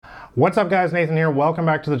What's up guys, Nathan here. Welcome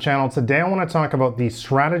back to the channel. Today I want to talk about the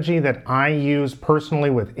strategy that I use personally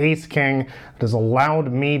with Ace King that has allowed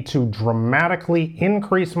me to dramatically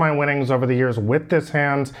increase my winnings over the years with this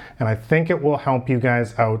hand, and I think it will help you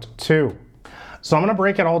guys out too. So I'm going to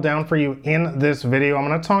break it all down for you in this video. I'm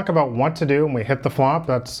going to talk about what to do when we hit the flop.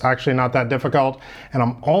 That's actually not that difficult. And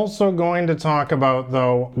I'm also going to talk about,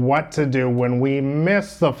 though, what to do when we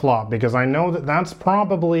miss the flop, because I know that that's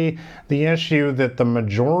probably the issue that the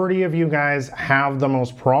majority of you guys have the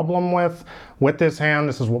most problem with this hand.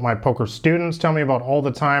 This is what my poker students tell me about all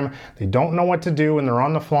the time. They don't know what to do when they're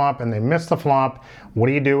on the flop and they miss the flop. What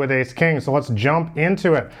do you do with Ace King? So let's jump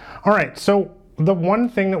into it. All right, so the one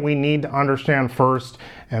thing that we need to understand first,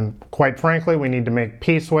 and quite frankly we need to make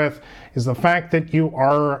peace with, is the fact that you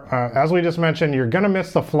are, as we just mentioned, you're going to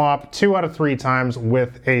miss the flop 2 out of 3 times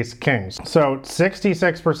with Ace Kings. So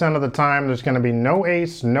 66% of the time there's going to be no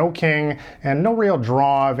ace, no king, and no real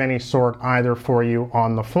draw of any sort either for you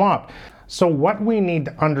on the flop. So what we need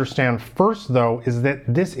to understand first, though, is that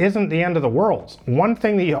this isn't the end of the world. One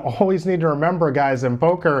thing that you always need to remember, guys, in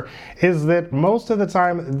poker is that most of the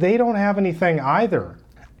time they don't have anything either.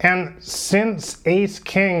 And since Ace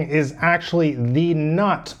King is actually the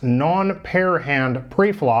nut non-pair hand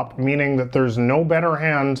pre-flop, meaning that there's no better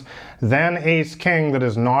hand than Ace King that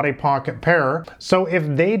is not a pocket pair, so if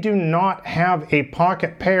they do not have a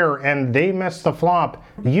pocket pair and they miss the flop,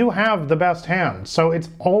 you have the best hand. So it's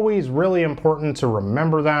always really important to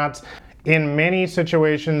remember that. In many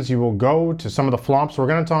situations, you will go to some of the flops we're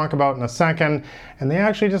going to talk about in a second, and they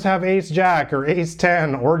actually just have ace jack or ace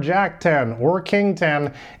 10 or jack 10 or king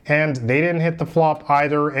 10, and they didn't hit the flop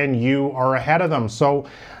either, and you are ahead of them. So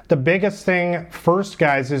the biggest thing first,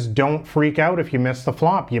 guys, is don't freak out if you miss the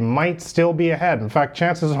flop. You might still be ahead. In fact,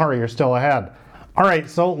 chances are you're still ahead. All right,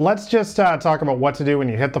 so let's just talk about what to do when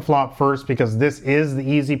you hit the flop first, because this is the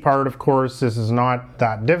easy part, of course. This is not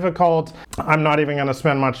that difficult. I'm not even going to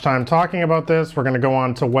spend much time talking about this. We're going to go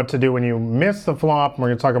on to what to do when you miss the flop. We're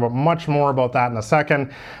going to talk about much more about that in a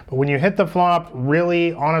second. But when you hit the flop,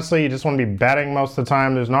 really, honestly, you just want to be betting most of the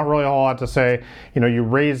time. There's not really a whole lot to say. You know, you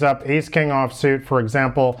raise up ace king offsuit, for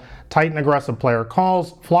example. Tight and aggressive player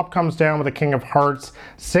calls. Flop comes down with a king of hearts,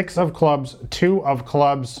 6 of clubs, 2 of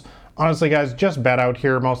clubs. Honestly, guys, just bet out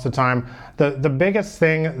here most of the time. The biggest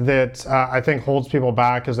thing that I think holds people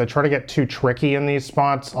back is they try to get too tricky in these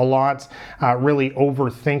spots a lot, really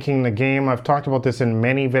overthinking the game. I've talked about this in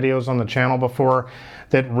many videos on the channel before,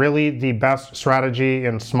 that really the best strategy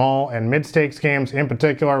in small and mid-stakes games in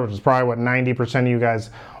particular, which is probably what 90% of you guys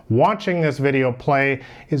watching this video play,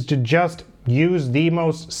 is to just use the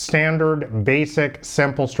most standard, basic,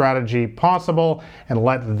 simple strategy possible and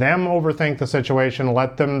let them overthink the situation.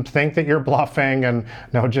 Let them think that you're bluffing and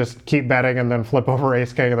no, just keep betting and then flip over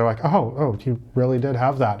ace king and they're like, oh, you really did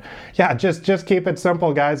have that. Yeah, just keep it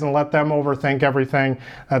simple, guys, and let them overthink everything.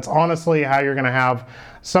 That's honestly how you're going to have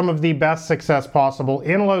some of the best success possible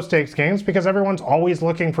in low stakes games, because everyone's always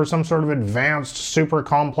looking for some sort of advanced, super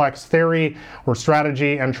complex theory or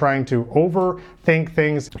strategy and trying to overthink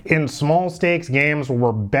things. In small stakes games where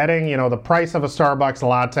we're betting, you know, the price of a Starbucks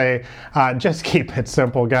latte, just keep it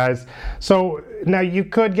simple, guys. So now you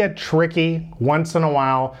could get tricky once in a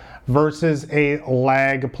while versus a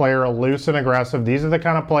lag player, a loose and aggressive. These are the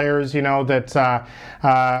kind of players, you know, that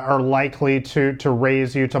are likely to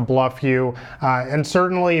raise you, to bluff you, and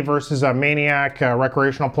certainly versus a maniac,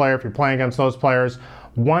 recreational player, if you're playing against those players,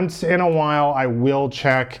 once in a while I will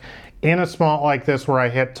check in a spot like this where I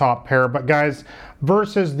hit top pair. But guys,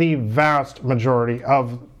 versus the vast majority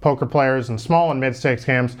of poker players in small and mid-stakes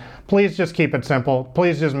games, please just keep it simple.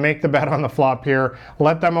 Please just make the bet on the flop here.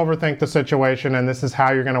 Let them overthink the situation, and this is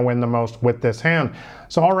how you're going to win the most with this hand.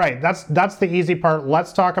 So all right, that's the easy part.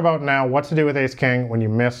 Let's talk about now what to do with ace king when you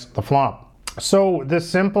miss the flop. So the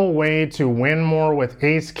simple way to win more with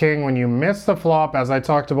ace king when you miss the flop, as I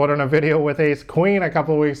talked about in a video with ace queen a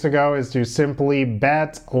couple weeks ago, is to simply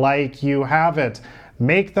bet like you have it.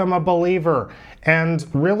 Make them a believer. And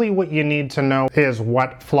really what you need to know is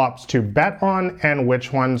what flops to bet on and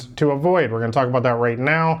which ones to avoid. We're going to talk about that right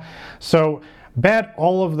now. So bet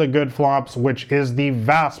all of the good flops, which is the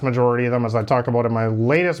vast majority of them, as I talk about in my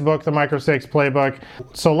latest book, The Micro Stakes Playbook.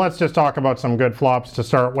 So let's just talk about some good flops to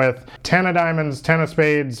start with. 10 of diamonds, 10 of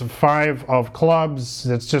spades, 5 of clubs.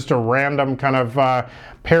 It's just a random kind of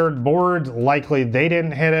paired board. Likely they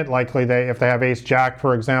didn't hit it. Likely if they have ace jack,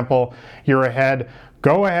 for example, you're ahead.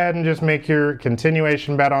 Go ahead and just make your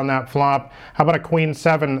continuation bet on that flop. How about a queen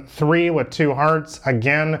 7-3 with 2 hearts?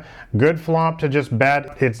 Again, good flop to just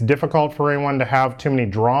bet. It's difficult for anyone to have too many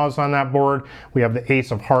draws on that board. We have the ace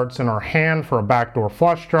of hearts in our hand for a backdoor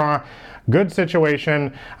flush draw. good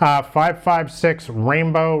situation. 556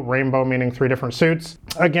 rainbow meaning 3 different suits.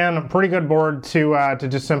 Again, pretty good board to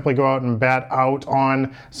just simply go out and bet out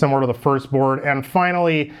on, similar to the first board. And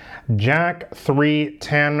finally, Jack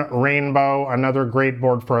 310 rainbow, another great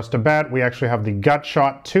board for us to bet. We actually have the gut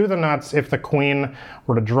shot to the nuts. If the queen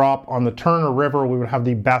were to drop on the turn or river, we would have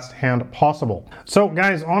the best hand possible. So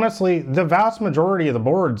guys, honestly, the vast majority of the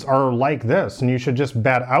boards are like this, and you should just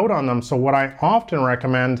bet out on them. So what I often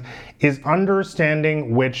recommend is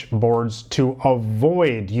understanding which boards to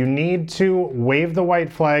avoid. You need to wave the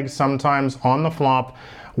white flag sometimes on the flop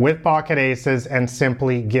with pocket aces and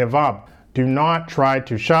simply give up. Do not try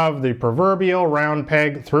to shove the proverbial round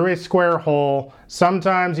peg through a square hole.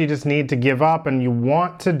 Sometimes you just need to give up, and you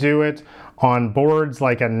want to do it on boards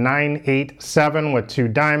like a 9-8-7 with 2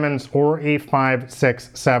 diamonds or a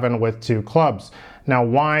 5-6-7 with 2 clubs. Now,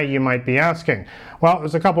 why, you might be asking? Well,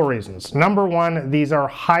 there's a couple reasons. Number one, these are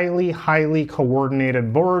highly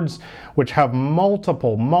coordinated boards which have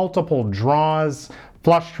multiple draws,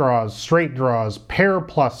 flush draws, straight draws, pair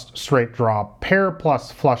plus straight draw, pair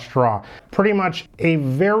plus flush draw. Pretty much a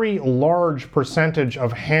very large percentage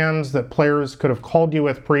of hands that players could have called you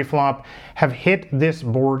with pre-flop have hit this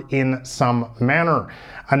board in some manner.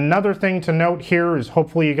 Another thing to note here is,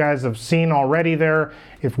 hopefully you guys have seen already there,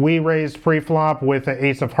 if we raised pre-flop with an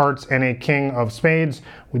ace of hearts and a king of spades,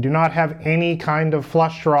 we do not have any kind of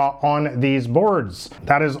flush draw on these boards.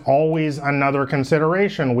 That is always another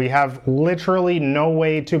consideration. We have literally no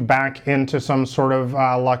way to back into some sort of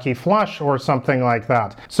lucky flush or something like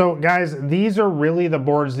that. So guys, these are really the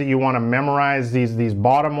boards that you want to memorize, these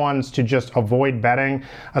bottom ones, to just avoid betting,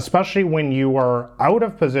 especially when you are out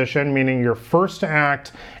of position, meaning you're first to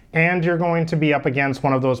act, and you're going to be up against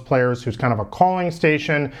one of those players who's kind of a calling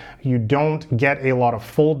station you don't get a lot of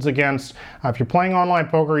folds against. If you're playing online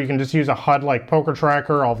poker, you can just use a HUD like Poker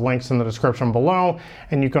Tracker. I'll have links in the description below,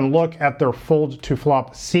 and you can look at their fold to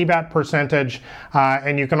flop CBET percentage,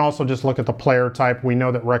 and you can also just look at the player type. We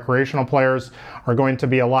know that recreational players are going to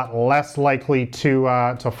be a lot less likely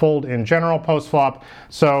to fold in general post flop.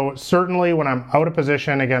 So certainly when I'm out of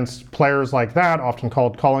position against players like that, often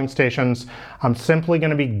called calling stations, I'm simply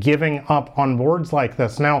going to be giving up on boards like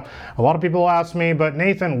this. Now, a lot of people ask me, but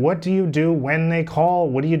Nathan, what do you do when they call?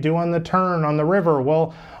 What do you do on the turn, on the river?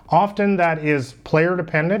 Well, often that is player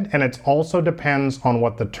dependent, and it also depends on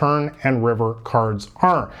what the turn and river cards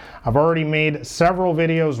are. I've already made several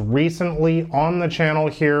videos recently on the channel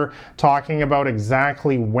here talking about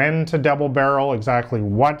exactly when to double barrel, exactly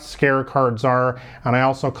what scare cards are, and I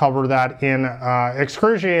also cover that in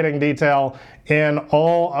excruciating detail in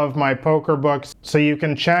all of my poker books, so you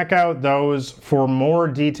can check out those for more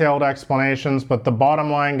detailed explanations. But the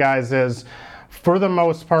bottom line, guys, is for the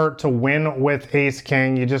most part, to win with ace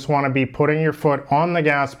king, you just want to be putting your foot on the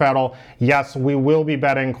gas pedal. Yes, we will be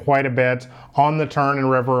betting quite a bit on the turn and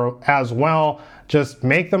river as well. Just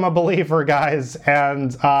make them a believer, guys,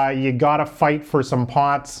 and you gotta fight for some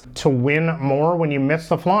pots to win more when you miss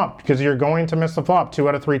the flop, because you're going to miss the flop 2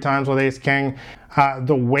 out of 3 times with ace king.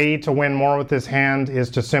 The way to win more with this hand is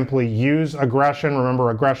to simply use aggression. Remember,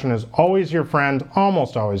 aggression is always your friend,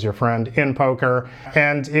 almost always your friend in poker.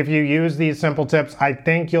 And if you use these simple tips, I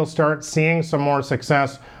think you'll start seeing some more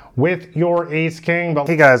success with your ace king. But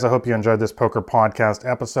hey guys, I hope you enjoyed this poker podcast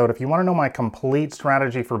episode. If you want to know my complete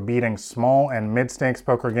strategy for beating small and mid-stakes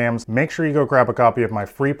poker games, make sure you go grab a copy of my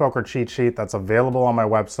free poker cheat sheet that's available on my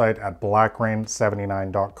website at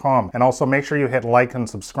blackrain79.com. And also make sure you hit like and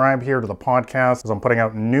subscribe here to the podcast, as I'm putting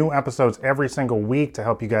out new episodes every single week to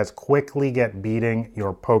help you guys quickly get beating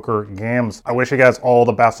your poker games. I wish you guys all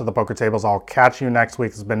the best at the poker tables. I'll catch you next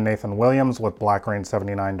week. This has been Nathan Williams with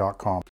blackrain79.com.